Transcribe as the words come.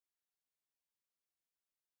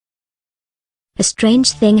A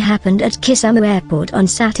strange thing happened at Kisumu Airport on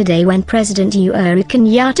Saturday when President Uhuru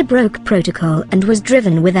Kenyatta broke protocol and was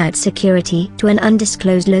driven without security to an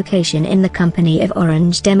undisclosed location in the company of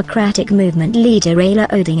Orange Democratic Movement leader Raila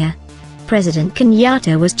Odinga. President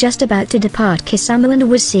Kenyatta was just about to depart Kisumu and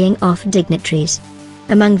was seeing off dignitaries.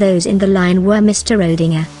 Among those in the line were Mr.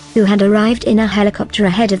 Odinga, who had arrived in a helicopter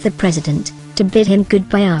ahead of the president, to bid him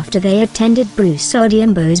goodbye after they attended Bruce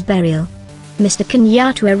Odhiambo's burial. Mr.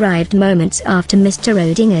 Kenyatta arrived moments after Mr.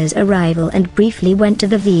 Odinga's arrival and briefly went to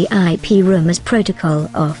the VIP room as protocol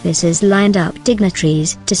officers lined up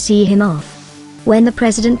dignitaries to see him off. When the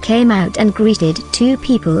president came out and greeted two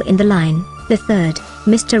people in the line, the third,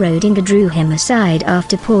 Mr. Odinga, drew him aside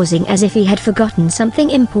after pausing as if he had forgotten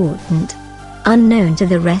something important. Unknown to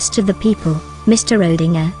the rest of the people, Mr.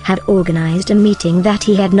 Odinga had organized a meeting that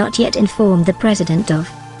he had not yet informed the president of.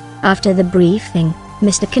 After the briefing,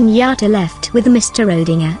 Mr. Kenyatta left with Mr.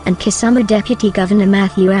 Odinga and Kisumu Deputy Governor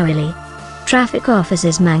Matthew Awili. Traffic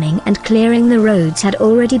officers manning and clearing the roads had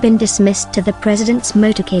already been dismissed to the president's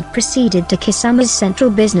motorcade proceeded to Kisumu's central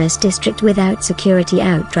business district without security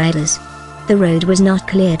outriders. The road was not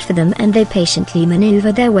cleared for them and they patiently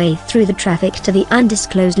maneuvered their way through the traffic to the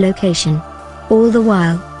undisclosed location. All the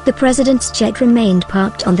while, the president's jet remained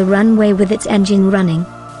parked on the runway with its engine running.